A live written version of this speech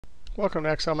Welcome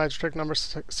to Excel Magic Trick number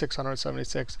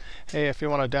 676. Hey, if you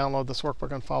want to download this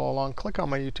workbook and follow along, click on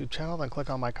my YouTube channel, then click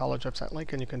on my college website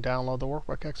link, and you can download the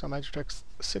workbook Excel Magic Trick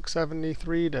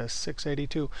 673 to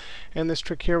 682. In this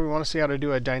trick here, we want to see how to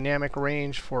do a dynamic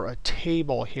range for a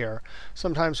table here.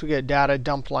 Sometimes we get data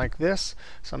dumped like this.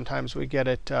 Sometimes we get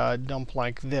it dumped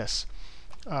like this.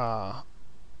 And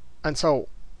so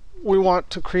we want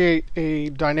to create a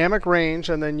dynamic range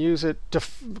and then use it to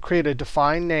create a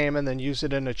defined name and then use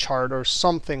it in a chart or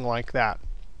something like that.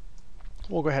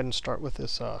 We'll go ahead and start with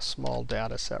this small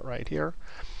data set right here.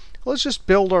 Let's just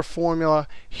build our formula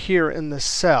here in the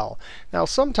cell. Now,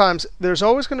 sometimes there's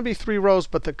always going to be 3 rows,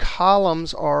 but the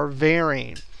columns are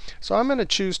varying. So I'm going to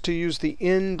choose to use the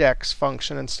index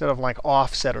function instead of like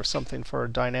offset or something for a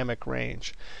dynamic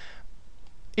range.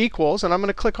 Equals, and I'm going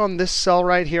to click on this cell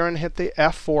right here and hit the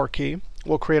F4 key.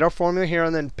 We'll create our formula here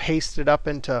and then paste it up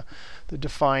into the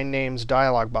define names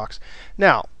dialog box.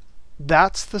 Now,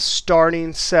 that's the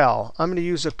starting cell. I'm going to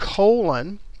use a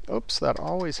colon. Oops, that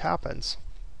always happens.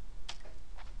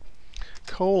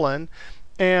 Colon.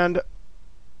 And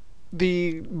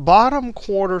the bottom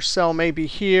quarter cell may be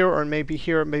here, or maybe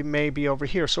here, it may be over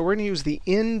here. So we're going to use the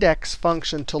index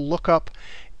function to look up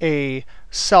a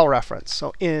cell reference.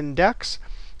 So index.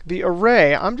 The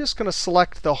array, I'm just going to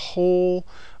select the whole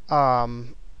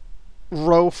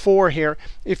row 4 here.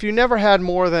 If you never had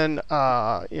more than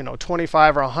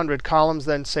 25 or 100 columns,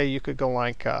 then say you could go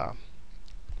like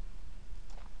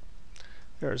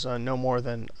there's no more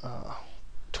than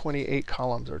 28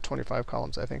 columns or 25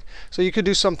 columns, I think. So you could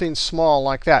do something small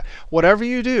like that. Whatever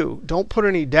you do, don't put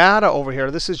any data over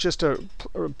here. This is just a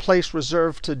place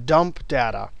reserved to dump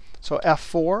data. So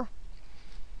F4.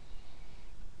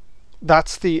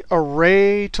 That's the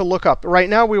array to look up. Right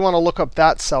now, we want to look up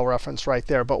that cell reference right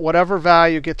there. But whatever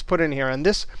value gets put in here. And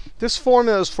this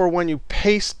formula is for when you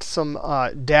paste some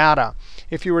data.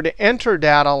 If you were to enter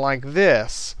data like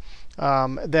this,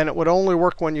 then it would only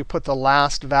work when you put the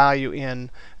last value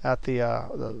in at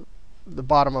the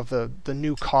bottom of the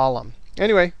new column.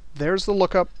 Anyway, there's the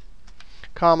lookup,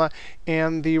 comma,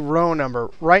 and the row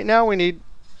number. Right now, we need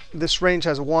this range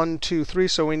has 1, 2, 3,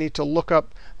 so we need to look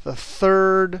up the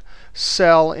 3rd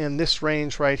cell in this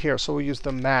range right here. So we use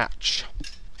the match.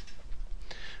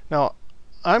 Now,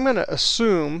 I'm going to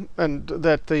assume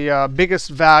that the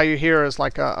biggest value here is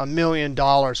like $1 million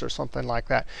or something like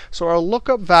that. So our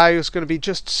lookup value is going to be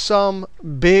just some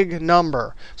big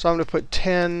number. So I'm going to put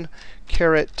 10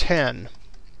 caret 10,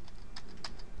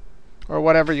 or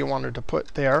whatever you wanted to put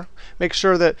there. Make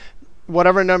sure that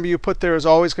whatever number you put there is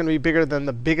always going to be bigger than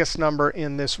the biggest number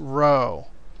in this row.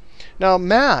 Now,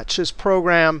 match is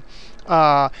programmed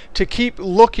to keep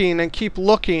looking and keep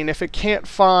looking. If it can't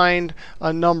find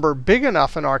a number big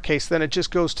enough in our case, then it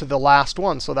just goes to the last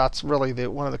one. So that's really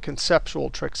one of the conceptual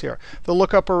tricks here. The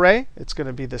lookup array, it's going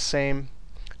to be the same.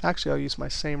 Actually, I'll use my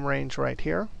same range right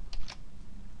here.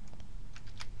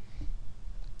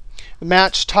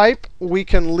 Match type, we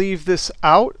can leave this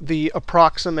out. The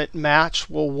approximate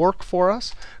match will work for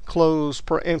us. Close.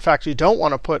 In fact, you don't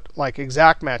want to put like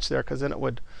exact match there, because then it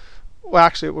would, well,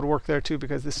 actually, it would work there too,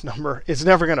 because this number is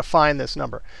never going to find this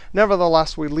number.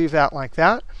 Nevertheless, we leave that like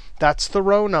that. That's the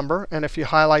row number. And if you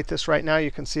highlight this right now,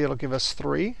 you can see it'll give us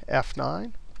 3,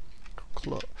 F9.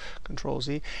 Control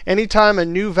Z. Anytime a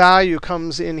new value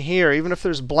comes in here, even if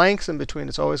there's blanks in between,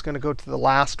 it's always going to go to the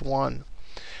last one.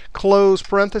 Close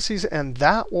parentheses, and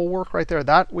that will work right there.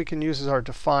 That we can use as our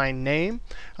defined name.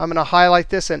 I'm going to highlight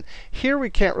this, and here we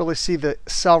can't really see the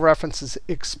cell references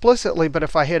explicitly, but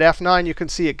if I hit F9, you can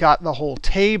see it got the whole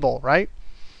table, right?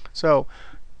 So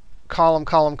column,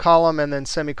 column, column, and then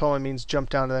semicolon means jump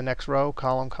down to the next row,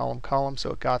 column, column, column,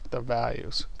 so it got the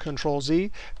values. Control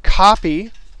Z,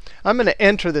 copy. I'm going to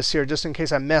enter this here just in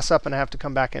case I mess up and I have to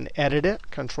come back and edit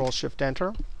it. Control Shift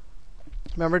Enter.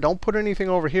 Remember, don't put anything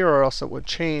over here, or else it would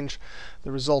change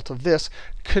the result of this.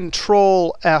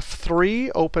 Control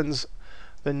F3 opens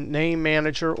the name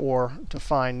manager or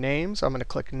define names. I'm going to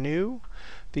click New.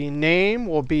 The name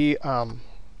will be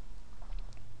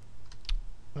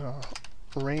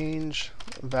range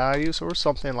values or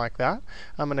something like that.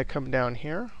 I'm going to come down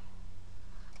here.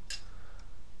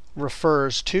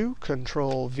 Refers to,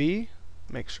 Control V.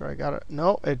 Make sure I got it.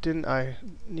 No, it didn't. I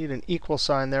need an equal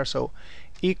sign there. So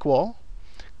equal.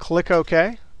 Click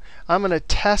OK. I'm going to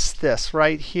test this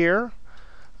right here.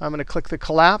 I'm going to click the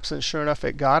collapse, and sure enough,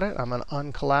 it got it. I'm going to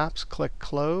uncollapse, click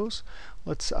Close.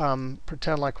 Let's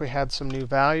pretend like we had some new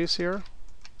values here.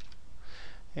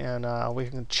 And we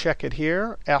can check it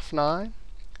here, F9.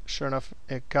 Sure enough,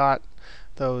 it got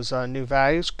those new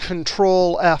values.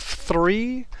 Control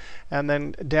F3. And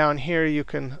then down here, you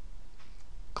can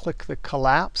click the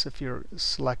collapse if you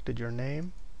selected your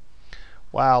name.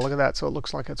 Wow, look at that. So it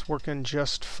looks like it's working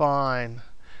just fine.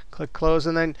 Click close,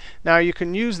 and then now you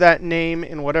can use that name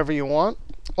in whatever you want.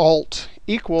 Alt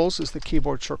equals is the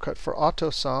keyboard shortcut for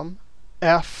AutoSum.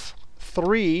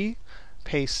 F3,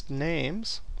 paste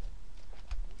names.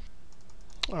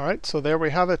 All right, so there we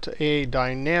have it, a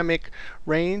dynamic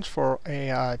range for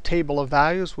a table of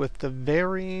values with the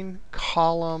varying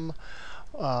column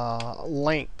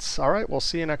lengths. All right, we'll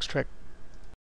see you next trick.